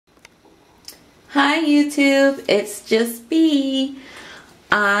Hi YouTube, it's just B.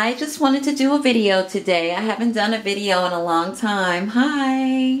 I just wanted to do a video today. I haven't done a video in a long time.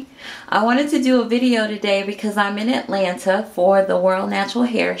 Hi. I wanted to do a video today because I'm in Atlanta for the World Natural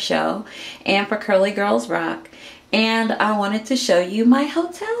Hair Show and for Curly Girls Rock. And I wanted to show you my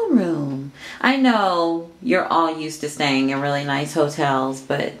hotel room. I know you're all used to staying in really nice hotels,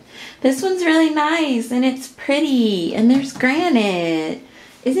 but this one's really nice and it's pretty and there's granite.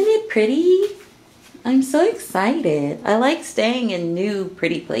 Isn't it pretty? I'm so excited. I like staying in new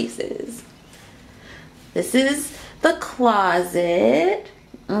pretty places. This is the closet,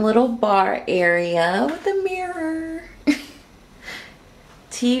 a little bar area with a mirror,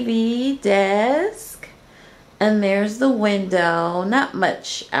 TV, desk, and there's the window. Not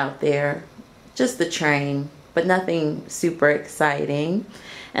much out there, just the train, but nothing super exciting.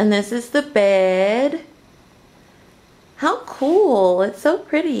 And this is the bed. How cool, it's so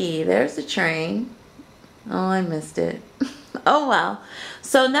pretty. There's the train. Oh, I missed it. Oh well.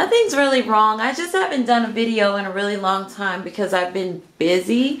 So nothing's really wrong. I just haven't done a video in a really long time because I've been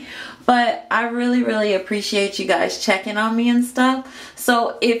busy. But I really appreciate you guys checking on me and stuff.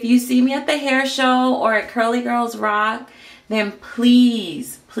 So if you see me at the hair show or at Curly Girls Rock, then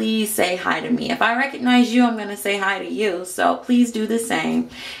please say hi to me. If I recognize you, I'm going to say hi to you. So please do the same.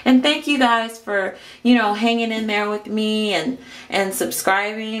 And thank you guys for, hanging in there with me and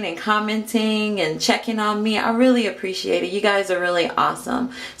subscribing and commenting and checking on me. I really appreciate it. You guys are really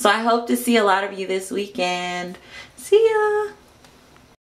awesome. So I hope to see a lot of you this weekend. See ya.